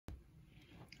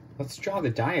Let's draw the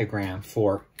diagram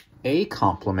for A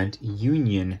complement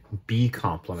union B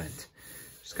complement.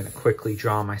 Just going to quickly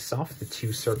draw myself the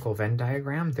two-circle Venn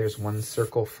diagram. There's one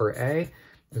circle for A,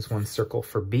 there's one circle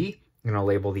for B. I'm going to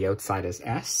label the outside as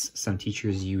S. Some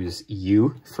teachers use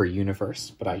U for universe,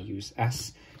 but I use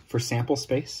S for sample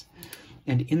space.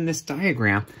 And in this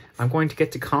diagram, I'm going to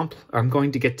get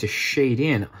to shade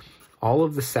in all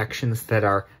of the sections that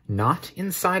are not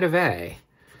inside of A,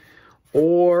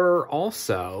 or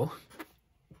also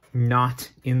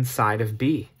not inside of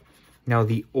B. Now,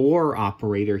 the OR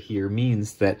operator here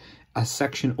means that a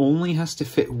section only has to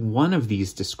fit one of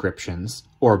these descriptions,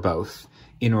 or both,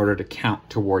 in order to count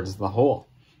towards the whole.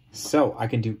 So I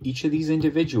can do each of these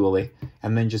individually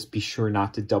and then just be sure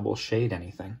not to double shade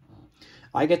anything.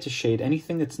 I get to shade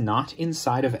anything that's not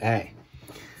inside of A.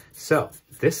 So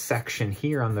this section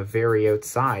here on the very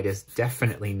outside is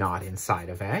definitely not inside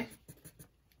of A.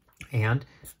 And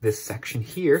this section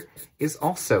here is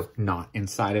also not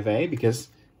inside of A because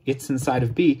it's inside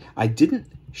of B. I didn't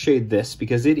shade this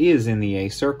because it is in the A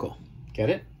circle. Get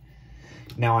it?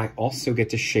 Now I also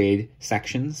get to shade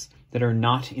sections that are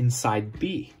not inside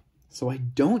B. So I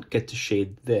don't get to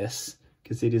shade this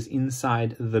because it is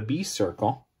inside the B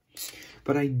circle,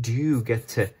 but I do get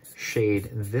to shade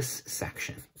this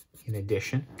section in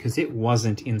addition because it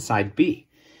wasn't inside B.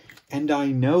 And I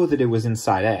know that it was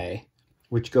inside A,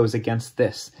 which goes against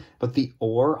this. But the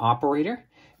OR operator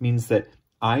means that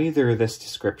either this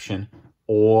description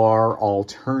or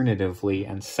alternatively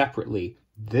and separately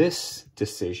this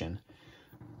decision,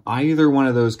 either one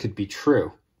of those could be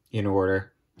true in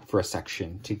order for a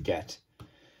section to get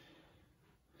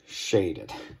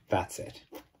shaded. That's it.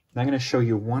 I'm going to show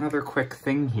you one other quick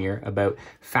thing here about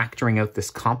factoring out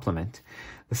this complement.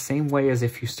 The same way as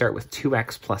if you start with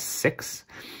 2x plus 6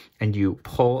 and you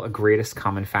pull a greatest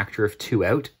common factor of 2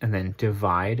 out and then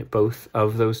divide both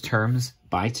of those terms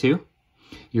by 2,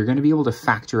 you're going to be able to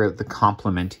factor out the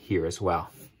complement here as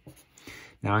well.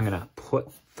 Now I'm going to put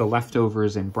the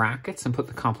leftovers in brackets and put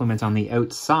the complement on the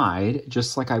outside,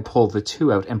 just like I pulled the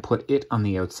 2 out and put it on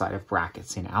the outside of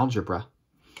brackets in algebra.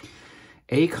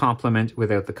 A complement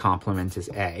without the complement is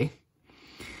A.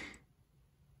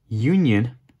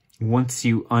 Union, once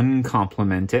you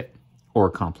uncomplement it, or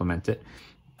complement it,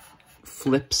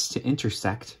 flips to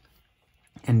intersect.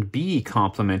 And B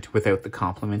complement without the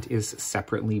complement is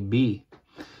separately B.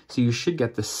 So you should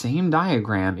get the same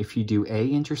diagram if you do A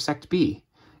intersect B,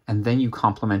 and then you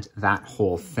complement that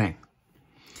whole thing.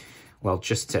 Well,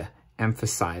 just to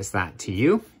emphasize that to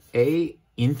you, A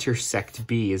intersect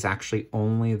B is actually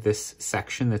only this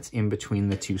section that's in between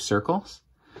the two circles.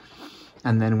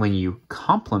 And then when you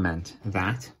complement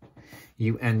that,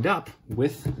 you end up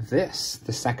with this.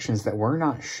 The sections that were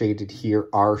not shaded here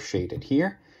are shaded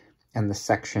here, and the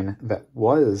section that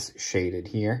was shaded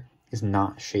here is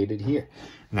not shaded here.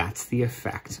 That's the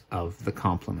effect of the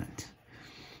complement.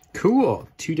 Cool.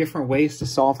 2 different ways to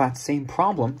solve that same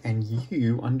problem, and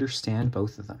you understand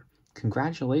both of them.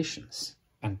 Congratulations,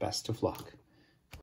 and best of luck.